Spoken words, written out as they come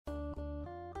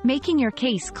Making your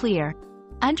case clear.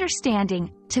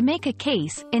 Understanding, to make a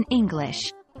case in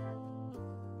English.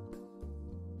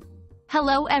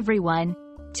 Hello everyone.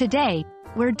 Today,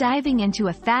 we're diving into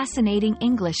a fascinating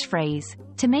English phrase,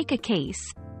 to make a case.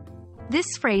 This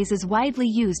phrase is widely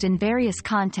used in various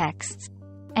contexts,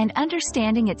 and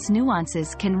understanding its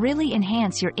nuances can really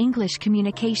enhance your English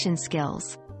communication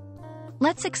skills.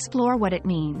 Let's explore what it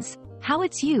means, how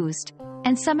it's used,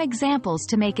 and some examples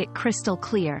to make it crystal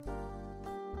clear.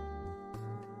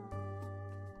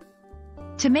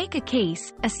 To make a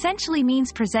case essentially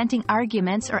means presenting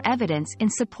arguments or evidence in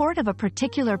support of a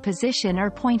particular position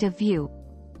or point of view.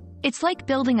 It's like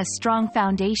building a strong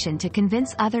foundation to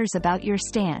convince others about your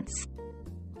stance.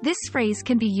 This phrase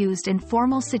can be used in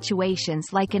formal situations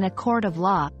like in a court of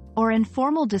law, or in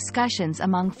formal discussions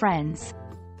among friends.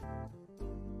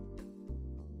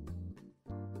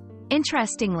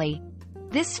 Interestingly,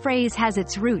 this phrase has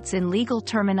its roots in legal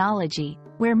terminology,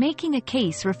 where making a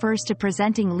case refers to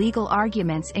presenting legal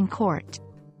arguments in court.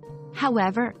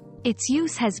 However, its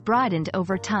use has broadened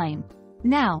over time.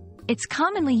 Now, it's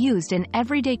commonly used in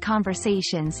everyday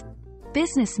conversations,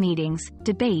 business meetings,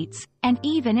 debates, and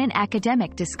even in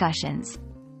academic discussions.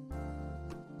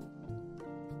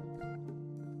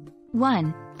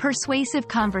 1. Persuasive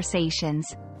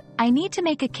conversations. I need to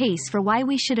make a case for why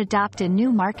we should adopt a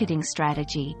new marketing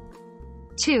strategy.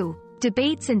 2.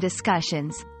 Debates and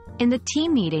discussions. In the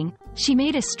team meeting, she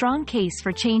made a strong case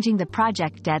for changing the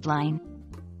project deadline.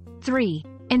 3.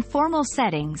 Informal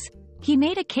settings. He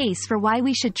made a case for why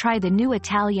we should try the new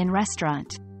Italian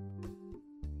restaurant.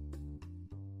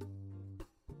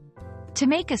 To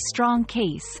make a strong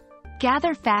case,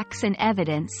 gather facts and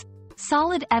evidence.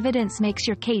 Solid evidence makes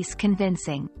your case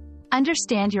convincing.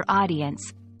 Understand your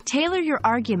audience. Tailor your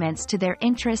arguments to their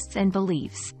interests and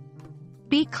beliefs.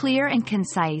 Be clear and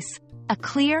concise. A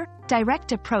clear,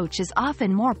 direct approach is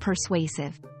often more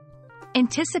persuasive.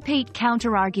 Anticipate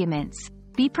counterarguments.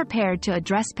 Be prepared to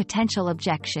address potential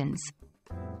objections.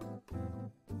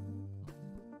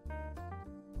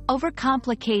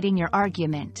 Overcomplicating your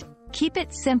argument. Keep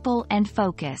it simple and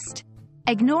focused.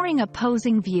 Ignoring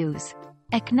opposing views.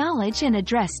 Acknowledge and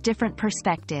address different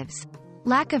perspectives.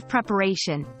 Lack of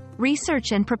preparation.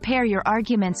 Research and prepare your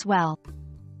arguments well.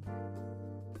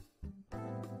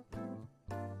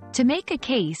 To make a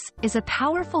case is a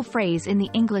powerful phrase in the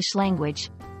English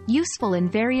language, useful in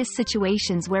various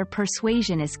situations where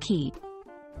persuasion is key.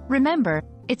 Remember,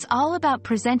 it's all about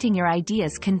presenting your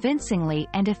ideas convincingly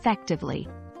and effectively.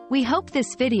 We hope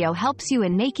this video helps you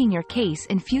in making your case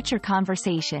in future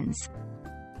conversations.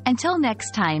 Until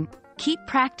next time, keep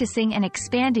practicing and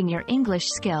expanding your English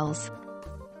skills.